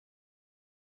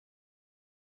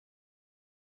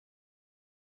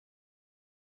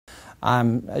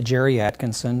I'm Jerry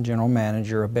Atkinson, General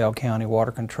Manager of Bell County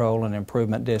Water Control and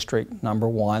Improvement District Number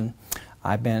 1.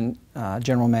 I've been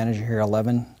General Manager here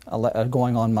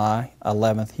going on my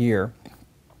 11th year.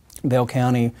 Bell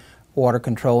County Water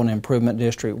Control and Improvement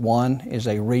District 1 is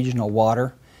a regional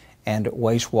water and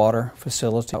wastewater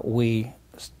facility. We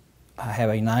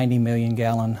have a 90 million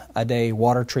gallon a day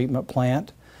water treatment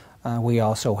plant. We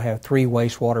also have 3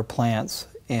 wastewater plants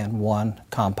and 1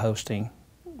 composting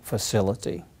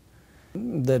facility.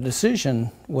 The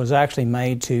decision was actually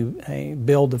made to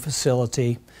build the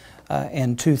facility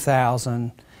in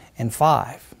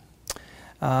 2005.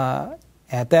 At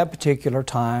that particular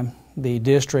time, the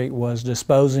district was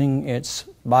disposing its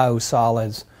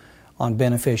biosolids on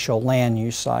beneficial land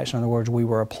use sites. In other words, we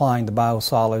were applying the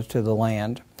biosolids to the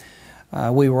land.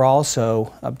 We were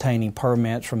also obtaining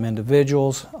permits from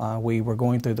individuals. We were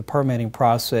going through the permitting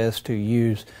process to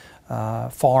use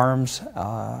farms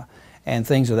and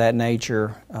things of that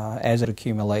nature as it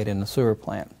accumulated in the sewer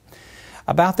plant.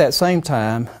 About that same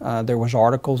time, there was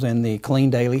articles in the Killeen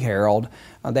Daily Herald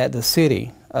that the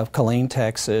city of Killeen,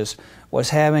 Texas was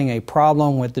having a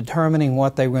problem with determining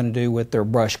what they were going to do with their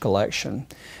brush collection.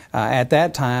 At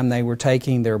that time, they were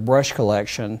taking their brush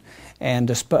collection and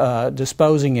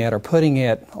disposing it or putting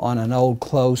it on an old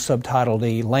closed Subtitle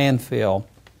D landfill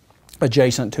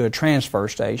adjacent to a transfer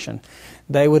station.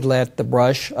 They would let the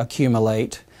brush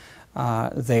accumulate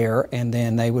there, and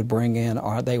then they would bring in,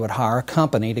 or they would hire a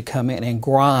company to come in and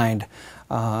grind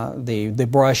the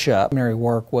brush up. Primary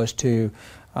work was to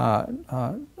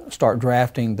start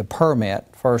drafting the permit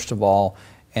first of all,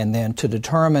 and then to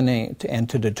determine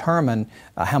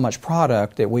how much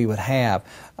product that we would have,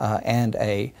 and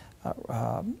a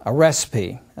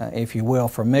recipe, if you will,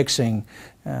 for mixing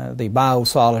the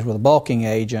biosolids with a bulking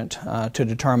agent to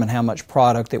determine how much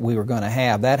product that we were going to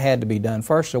have. That had to be done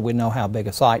first so we know how big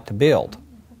a site to build.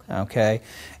 Okay,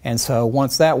 and so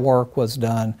once that work was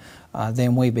done,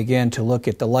 then we began to look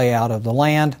at the layout of the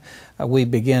land. We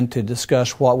began to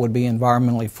discuss what would be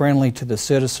environmentally friendly to the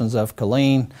citizens of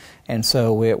Killeen, and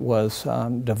so it was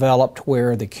developed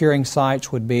where the curing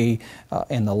sites would be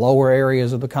in the lower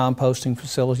areas of the composting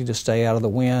facility to stay out of the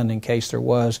wind in case there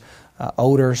was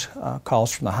odors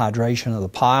caused from the hydration of the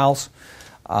piles.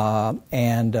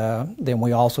 Then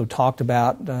we also talked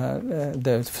about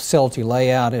the facility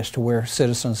layout as to where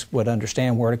citizens would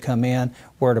understand where to come in,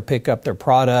 where to pick up their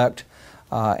product,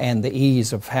 and the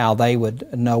ease of how they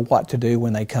would know what to do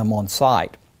when they come on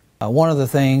site. One of the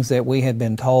things that we had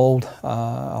been told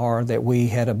or that we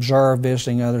had observed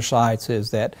visiting other sites is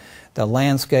that the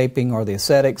landscaping or the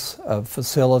aesthetics of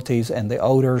facilities and the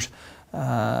odors,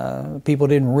 people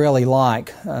didn't really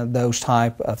like those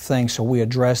type of things, so we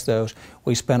addressed those.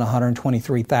 We spent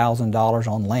 $123,000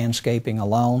 on landscaping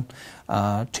alone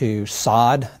to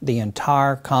sod the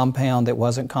entire compound that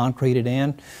wasn't concreted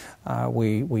in.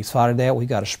 We sodded that. We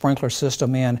got a sprinkler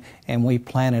system in, and we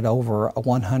planted over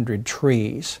 100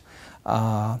 trees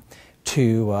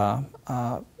to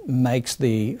makes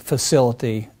the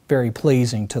facility very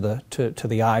pleasing to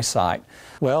the eyesight.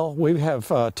 Well, we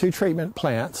have 2 treatment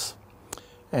plants.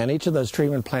 And each of those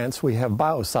treatment plants, we have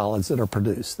biosolids that are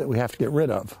produced that we have to get rid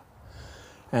of.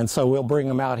 And so we'll bring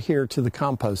them out here to the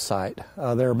compost site.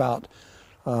 They're about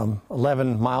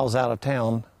 11 miles out of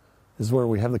town is where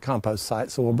we have the compost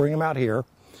site. So we'll bring them out here,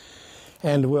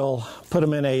 and we'll put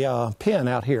them in a pen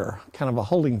out here, kind of a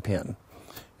holding pen.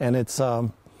 And it's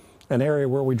an area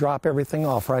where we drop everything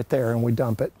off right there and we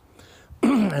dump it.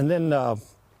 And then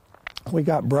we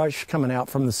got brush coming out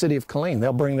from the city of Killeen.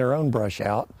 They'll bring their own brush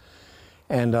out,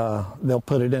 and they'll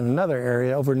put it in another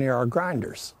area over near our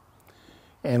grinders.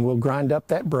 And we'll grind up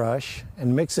that brush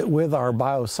and mix it with our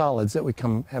biosolids that we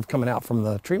have coming out from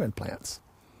the treatment plants.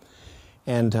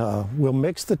 And we'll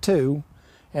mix the 2,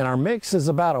 and our mix is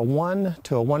about a 1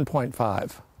 to a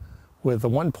 1.5, with a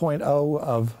 1.0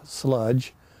 of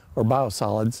sludge or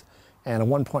biosolids and a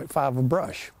 1.5 of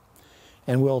brush.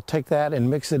 And we'll take that and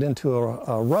mix it into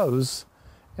a rows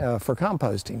for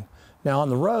composting. Now on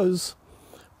the rows,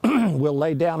 we'll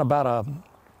lay down about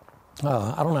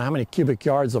I don't know how many cubic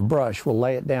yards of brush. We'll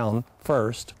lay it down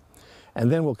first,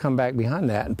 and then we'll come back behind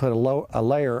that and put a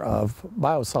layer of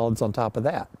biosolids on top of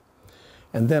that,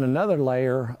 and then another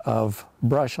layer of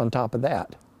brush on top of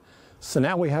that. So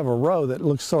now we have a row that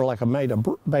looks sort of like a made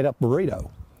up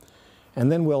burrito.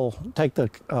 And then we'll take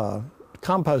the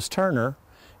compost turner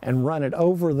and run it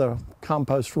over the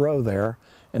compost row there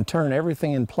and turn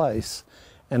everything in place,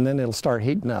 and then it'll start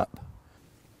heating up.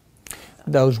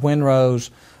 Those windrows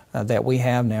that we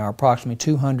have now are approximately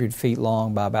 200 feet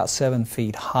long by about 7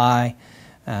 feet high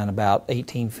and about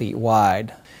 18 feet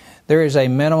wide. There is a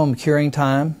minimum curing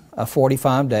time of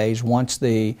 45 days. Once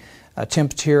the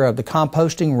temperature of the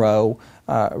composting row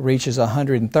reaches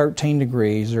 113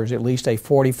 degrees, there's at least a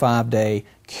 45-day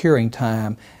curing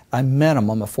time, a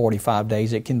minimum of 45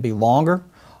 days. It can be longer,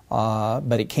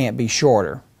 but it can't be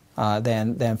shorter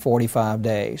than 45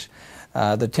 days.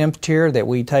 The temperature that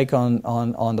we take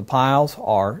on the piles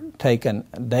are taken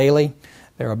daily.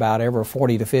 They're about every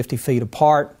 40 to 50 feet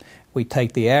apart. We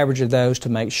take the average of those to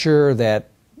make sure that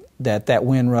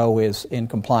windrow is in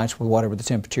compliance with whatever the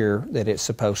temperature that it's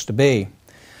supposed to be.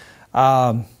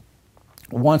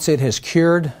 Once it has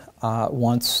cured,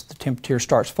 once the temperature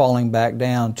starts falling back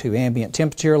down to ambient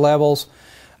temperature levels,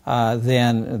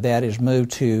 then that is moved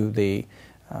to the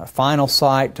final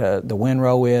site, the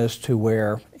windrow is, to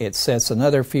where it sets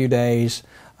another few days,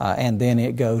 and then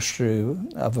it goes through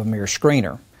a Vermeer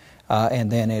screener.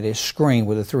 And then it is screened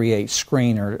with a 3/8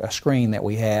 screen that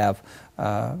we have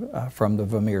from the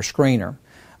Vermeer screener.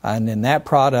 And then that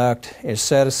product is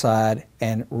set aside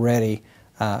and ready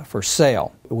for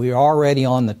sale. We are already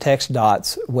on the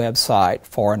TxDOT's website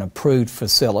for an approved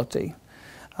facility.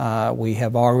 We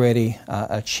have already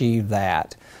achieved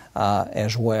that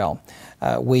as well.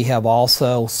 We have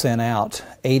also sent out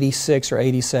 86 or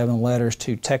 87 letters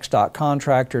to TxDOT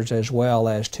contractors as well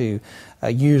as to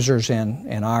users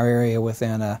in our area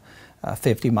within a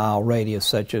 50-mile radius,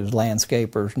 such as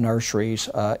landscapers, nurseries,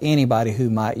 anybody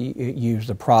who might use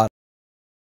the product.